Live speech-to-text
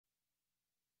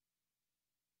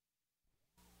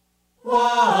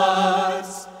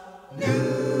What's new?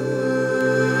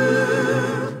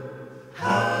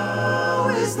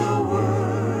 How is the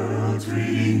world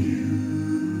treating you?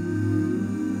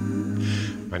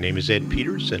 My name is Ed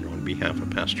Peters, and on behalf of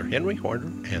Pastor Henry Harder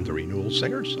and the Renewal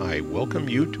Singers, I welcome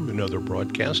you to another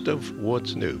broadcast of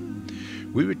What's New.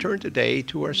 We return today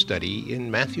to our study in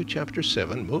Matthew chapter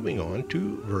 7, moving on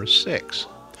to verse 6.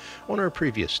 On our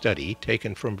previous study,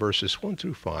 taken from verses 1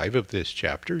 through 5 of this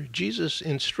chapter, Jesus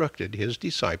instructed his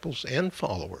disciples and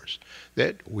followers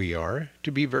that we are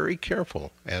to be very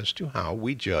careful as to how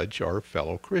we judge our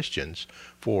fellow Christians,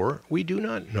 for we do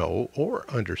not know or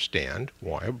understand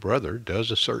why a brother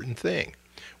does a certain thing.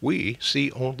 We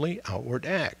see only outward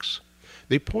acts.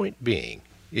 The point being,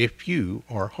 if you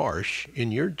are harsh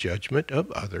in your judgment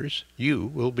of others, you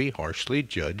will be harshly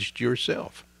judged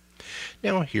yourself.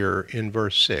 Now here in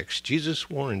verse 6, Jesus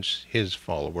warns his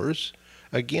followers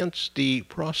against the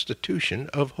prostitution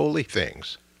of holy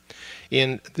things.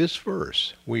 In this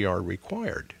verse, we are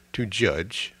required to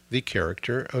judge the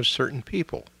character of certain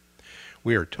people.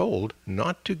 We are told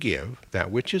not to give that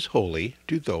which is holy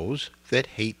to those that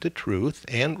hate the truth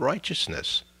and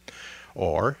righteousness,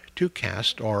 or to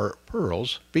cast our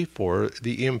pearls before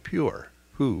the impure,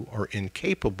 who are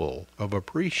incapable of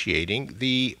appreciating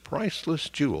the priceless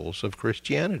jewels of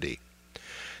Christianity.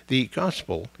 The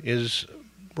gospel is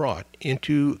brought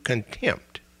into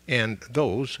contempt, and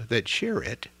those that share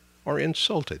it are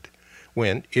insulted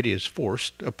when it is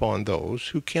forced upon those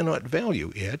who cannot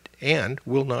value it and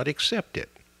will not accept it.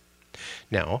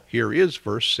 Now, here is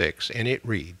verse 6, and it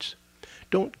reads,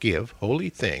 "Don't give holy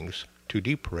things to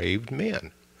depraved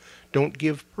men. Don't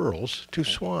give pearls to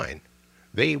swine.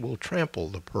 They will trample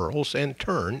the pearls and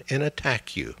turn and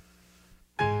attack you."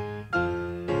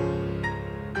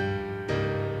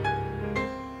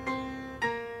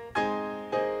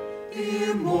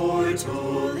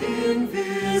 Immortal,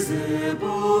 invisible,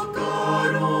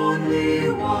 God only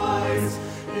wise,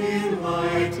 in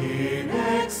light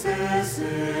inaccessible,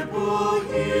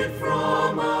 hid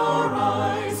from our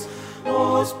eyes.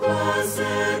 Most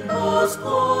blessed, most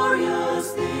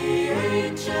glorious, the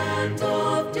Ancient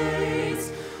of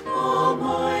Days,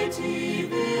 Almighty,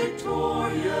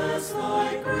 victorious,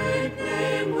 thy great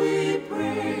name we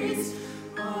praise.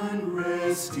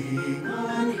 Unresting,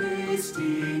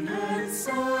 unhasting, and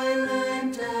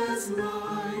silent as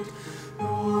light,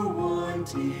 nor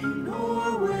wanting,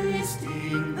 nor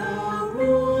wasting, thou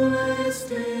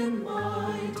rulest in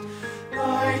might.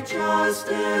 Thy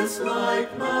justice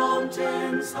like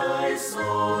mountains, high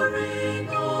soaring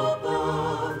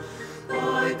above,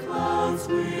 thy clouds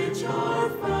which are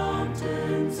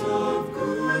fountains of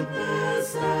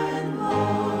goodness and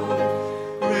love.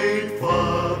 Great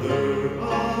Father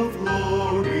of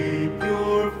glory,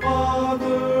 pure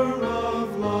Father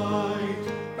of light,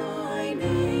 thine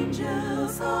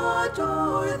angels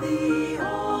adore thee,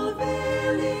 all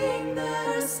veiling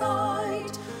their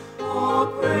sight. All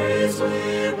praise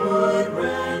we would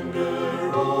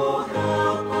render, oh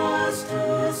help us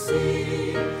to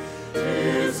see,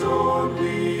 'tis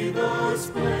only the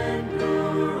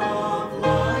splendor of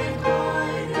light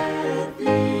hideth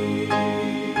thee.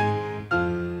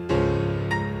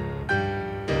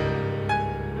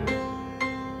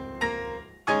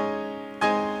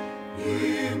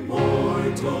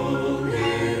 Immortal,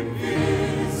 invisible,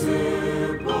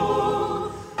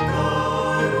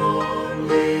 God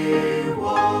only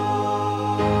wise.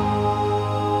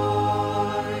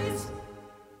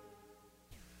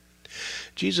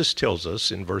 Jesus tells us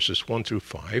in verses 1 through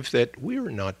 5 that we are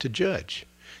not to judge.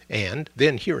 And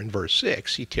then here in verse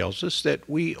 6, he tells us that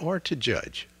we are to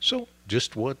judge. So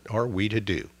just what are we to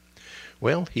do?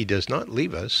 Well, he does not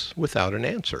leave us without an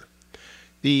answer.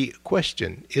 The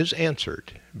question is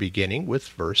answered beginning with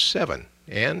verse 7,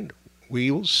 and we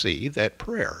will see that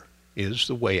prayer is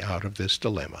the way out of this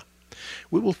dilemma.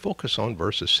 We will focus on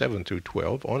verses 7 through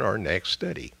 12 on our next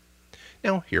study.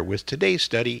 Now, here with today's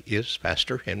study is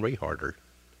Pastor Henry Harder.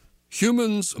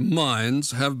 Humans'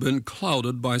 minds have been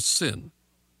clouded by sin.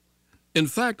 In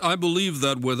fact, I believe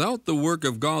that without the work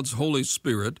of God's Holy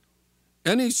Spirit,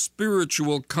 any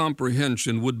spiritual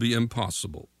comprehension would be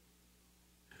impossible.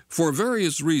 For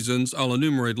various reasons I'll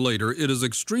enumerate later, it is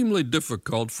extremely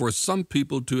difficult for some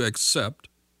people to accept,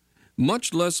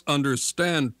 much less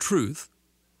understand truth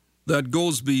that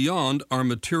goes beyond our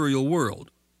material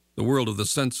world, the world of the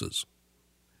senses.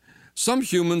 Some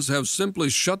humans have simply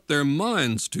shut their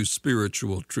minds to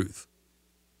spiritual truth.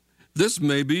 This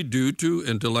may be due to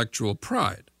intellectual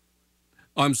pride.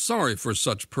 I'm sorry for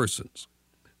such persons.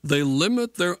 They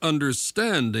limit their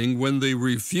understanding when they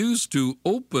refuse to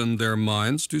open their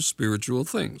minds to spiritual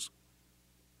things.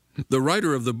 The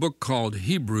writer of the book called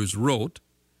Hebrews wrote,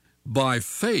 "By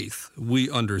faith we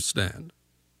understand."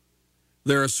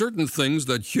 There are certain things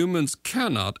that humans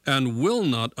cannot and will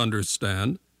not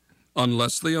understand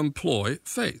unless they employ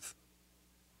faith.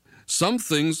 Some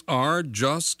things are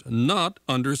just not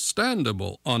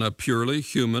understandable on a purely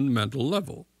human mental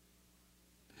level.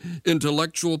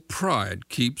 Intellectual pride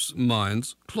keeps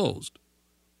minds closed.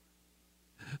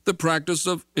 The practice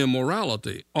of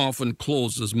immorality often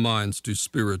closes minds to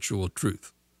spiritual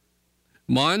truth.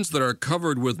 Minds that are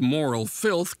covered with moral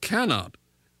filth cannot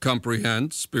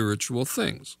comprehend spiritual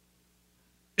things.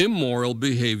 Immoral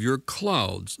behavior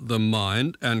clouds the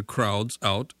mind and crowds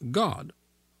out God.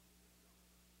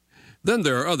 Then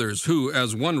there are others who,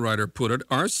 as one writer put it,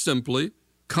 are simply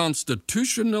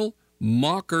constitutional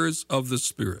mockers of the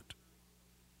Spirit.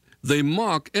 They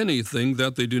mock anything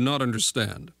that they do not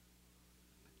understand.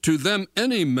 To them,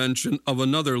 any mention of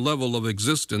another level of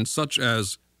existence, such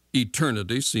as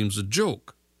eternity, seems a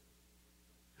joke.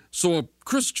 So a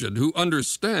Christian who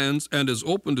understands and is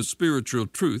open to spiritual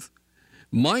truth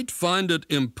might find it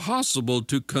impossible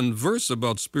to converse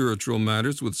about spiritual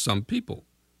matters with some people.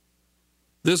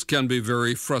 This can be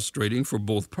very frustrating for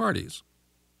both parties.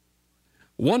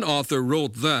 One author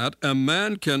wrote that a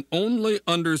man can only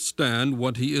understand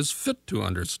what he is fit to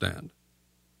understand.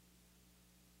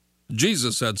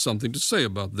 Jesus had something to say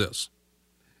about this.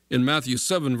 In Matthew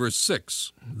 7, verse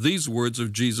 6, these words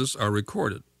of Jesus are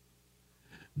recorded.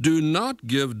 "Do not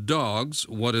give dogs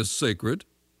what is sacred.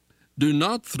 Do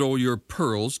not throw your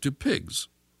pearls to pigs.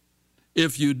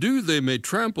 If you do, they may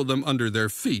trample them under their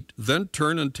feet, then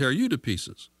turn and tear you to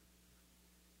pieces."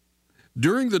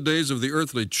 During the days of the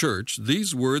earthly church,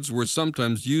 these words were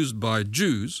sometimes used by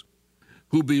Jews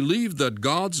who believed that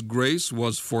God's grace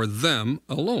was for them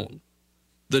alone.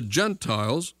 The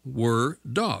Gentiles were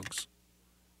dogs.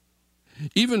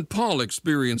 Even Paul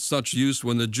experienced such use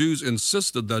when the Jews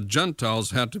insisted that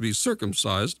Gentiles had to be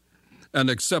circumcised and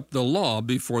accept the law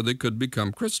before they could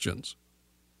become Christians.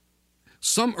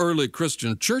 Some early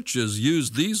Christian churches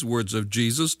used these words of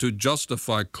Jesus to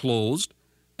justify closed,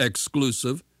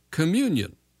 exclusive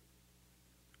communion.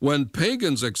 When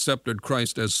pagans accepted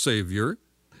Christ as Savior,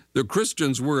 the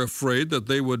Christians were afraid that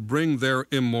they would bring their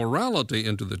immorality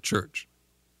into the church.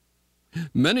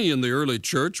 Many in the early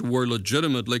church were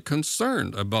legitimately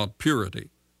concerned about purity,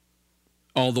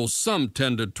 although some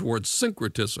tended towards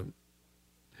syncretism.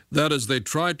 That is, they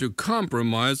tried to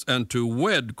compromise and to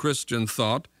wed Christian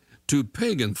thought to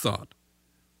pagan thought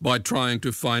by trying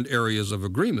to find areas of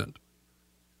agreement.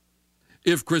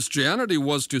 If Christianity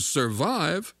was to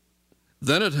survive,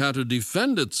 then it had to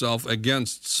defend itself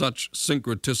against such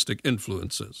syncretistic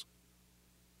influences.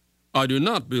 I do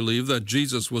not believe that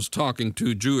Jesus was talking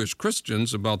to Jewish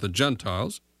Christians about the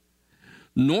Gentiles,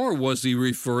 nor was he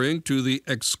referring to the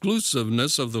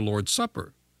exclusiveness of the Lord's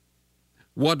Supper.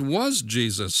 What was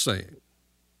Jesus saying?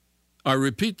 I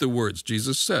repeat the words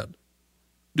Jesus said,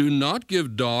 "Do not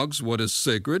give dogs what is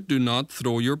sacred, do not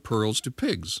throw your pearls to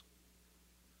pigs.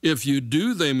 If you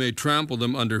do, they may trample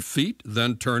them under feet,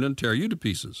 then turn and tear you to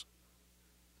pieces."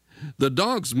 The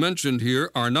dogs mentioned here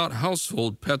are not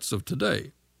household pets of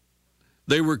today.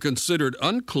 They were considered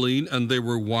unclean and they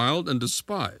were wild and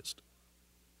despised.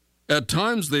 At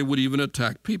times they would even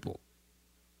attack people.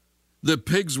 The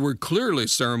pigs were clearly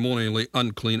ceremonially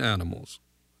unclean animals.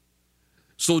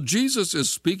 So Jesus is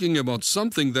speaking about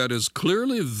something that is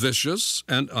clearly vicious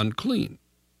and unclean.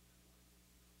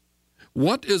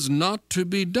 What is not to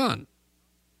be done?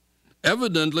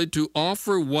 Evidently to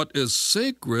offer what is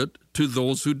sacred to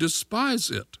those who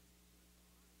despise it.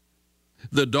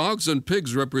 The dogs and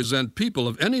pigs represent people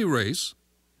of any race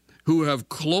who have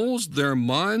closed their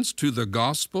minds to the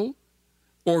gospel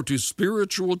or to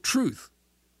spiritual truth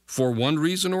for one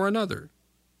reason or another.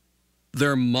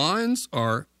 Their minds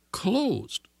are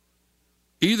closed,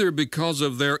 either because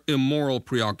of their immoral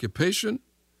preoccupation,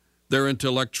 their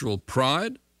intellectual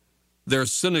pride, their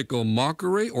cynical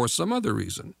mockery, or some other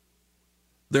reason.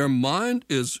 Their mind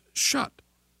is shut,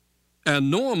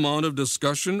 and no amount of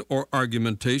discussion or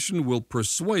argumentation will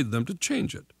persuade them to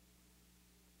change it.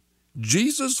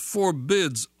 Jesus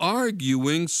forbids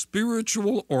arguing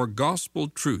spiritual or gospel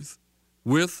truth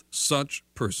with such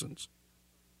persons.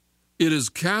 It is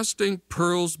casting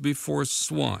pearls before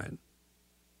swine.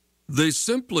 They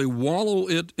simply wallow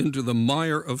it into the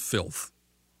mire of filth.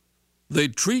 They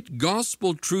treat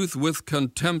gospel truth with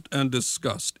contempt and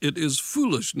disgust. It is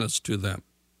foolishness to them.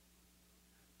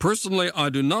 Personally, I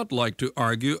do not like to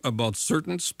argue about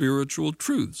certain spiritual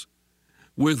truths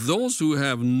with those who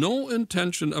have no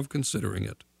intention of considering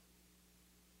it.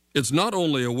 It's not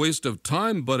only a waste of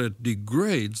time, but it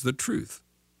degrades the truth.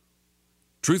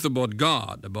 Truth about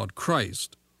God, about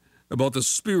Christ, about the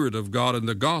Spirit of God and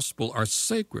the gospel are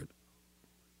sacred.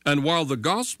 And while the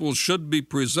gospel should be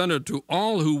presented to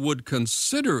all who would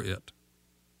consider it,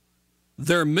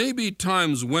 there may be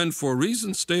times when, for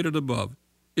reasons stated above,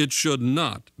 it should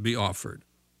not be offered.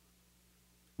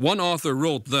 One author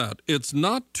wrote that it's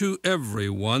not to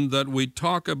everyone that we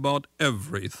talk about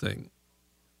everything.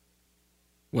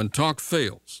 When talk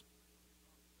fails,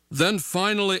 then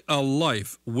finally a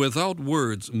life without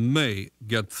words may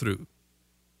get through.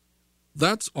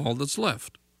 That's all that's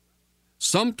left.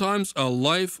 Sometimes a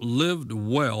life lived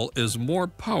well is more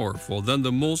powerful than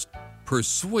the most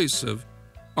persuasive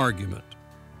argument.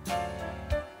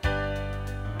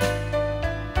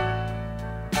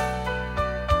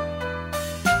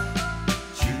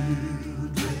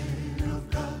 Children of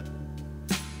God,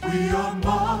 we are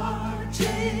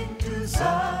marching to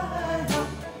Zion.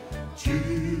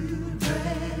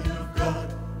 Children of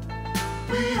God,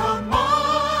 we are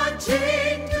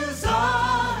marching to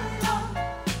Zion.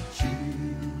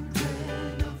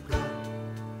 Children of God,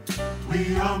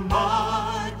 we are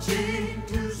marching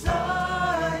to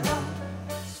Zion.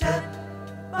 Step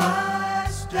by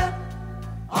step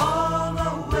on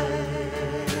the way.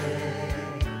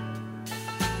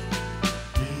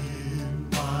 In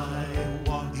my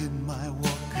walk,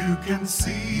 you can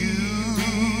see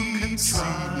me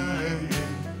trying.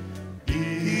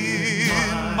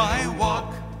 In my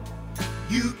walk,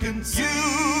 you can see me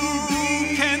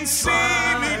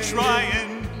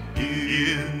trying.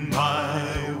 In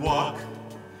my walk,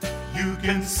 you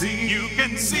can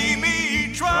see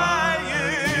me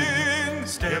trying.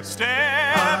 Step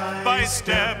by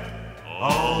step,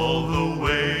 all the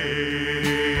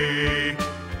way.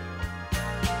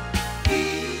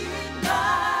 In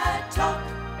my talk,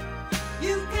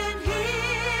 you can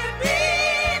hear me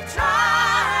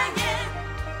trying.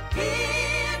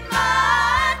 In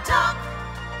my talk,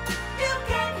 you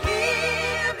can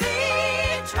hear me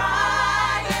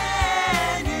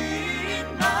trying. In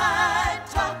my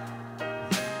talk,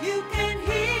 you can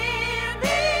hear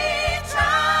me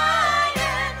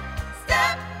trying.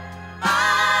 Step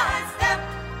by step,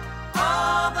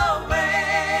 all the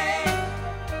way.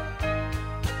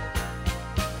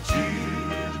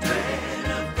 Children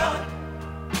of God,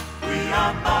 we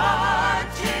are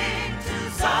marching to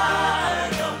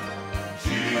Zion.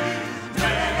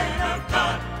 Children of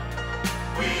God,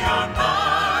 we are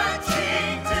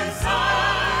marching to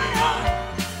Zion.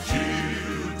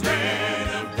 Children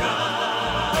of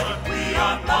God, we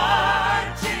are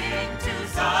marching to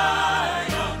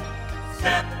Zion.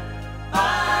 Step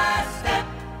by step,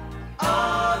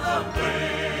 all the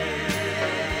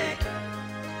way.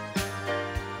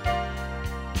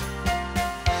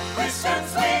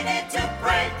 Christians, we need to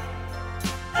pray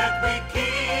that we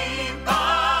keep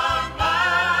on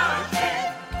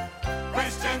marching.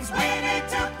 Christians, we need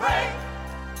to pray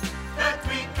that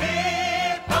we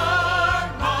keep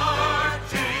on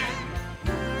marching.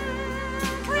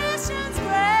 Christians,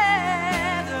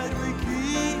 pray that we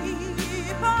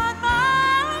keep on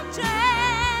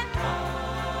marching.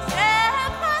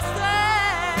 Step by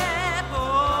step,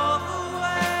 all the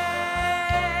way.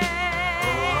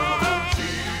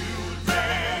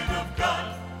 Children of God,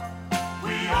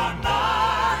 we are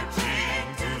marching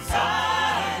to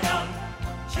Zion.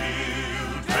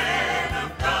 Children of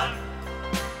God,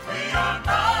 we are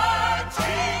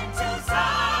marching to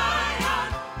Zion.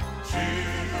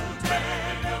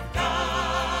 Children of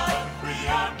God, we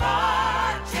are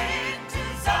marching to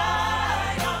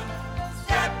Zion.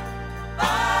 Step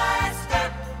by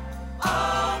step,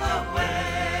 all the way.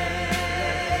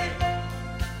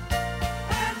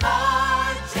 We're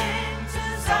marching to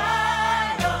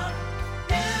Zion,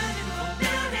 beautiful,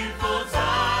 beautiful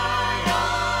Zion.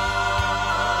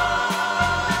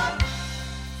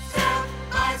 Step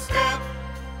by step,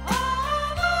 all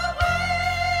the way.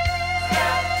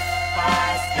 Step by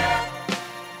step,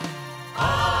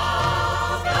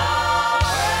 all the way.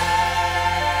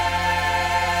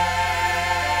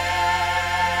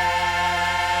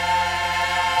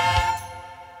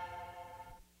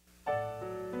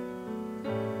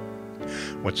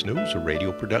 What's New is a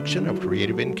radio production of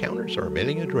Creative Encounters. Our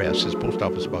mailing address is Post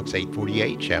Office Box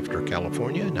 848, Shafter,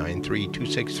 California,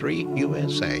 93263,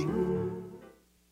 USA.